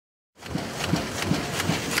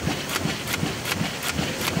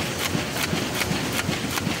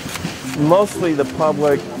Mostly the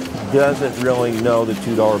public doesn't really know the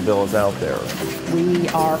 $2 bill is out there. We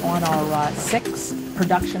are on our sixth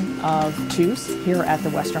production of twos here at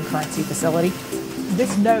the Western Currency facility.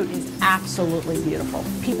 This note is absolutely beautiful.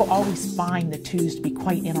 People always find the twos to be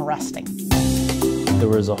quite interesting. There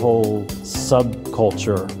was a whole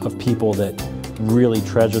subculture of people that really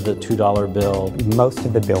treasure the $2 bill. Most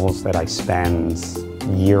of the bills that I spend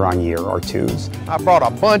year on year are twos. I brought a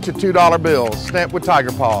bunch of $2 bills stamped with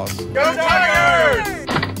tiger paws. Go Tigers!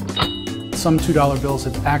 Some $2 bills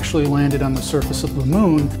have actually landed on the surface of the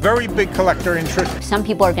moon. Very big collector interest. Some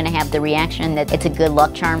people are going to have the reaction that it's a good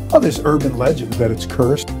luck charm. Oh, there's urban legend that it's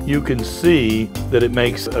cursed. You can see that it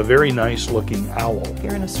makes a very nice looking owl. If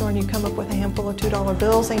you're in a store and you come up with a handful of $2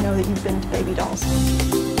 bills, they know that you've been to Baby Dolls.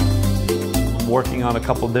 I'm working on a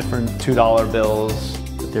couple different $2 bills.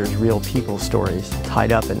 There's real people stories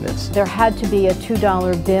tied up in this. There had to be a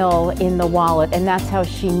 $2 bill in the wallet, and that's how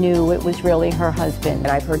she knew it was really her husband. And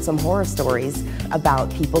I've heard some horror stories about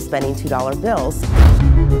people spending $2 bills.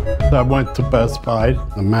 I went to Best Buy.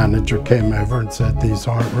 The manager came over and said, "These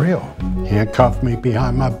aren't real." Handcuffed me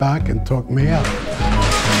behind my back and took me out.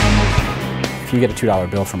 If you get a $2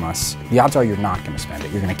 bill from us, the odds are you're not going to spend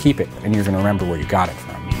it. You're going to keep it, and you're going to remember where you got it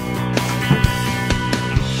from.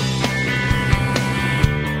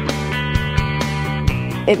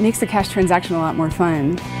 It makes the cash transaction a lot more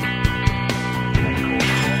fun.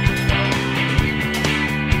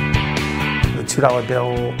 The $2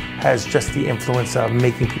 bill has just the influence of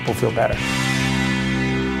making people feel better.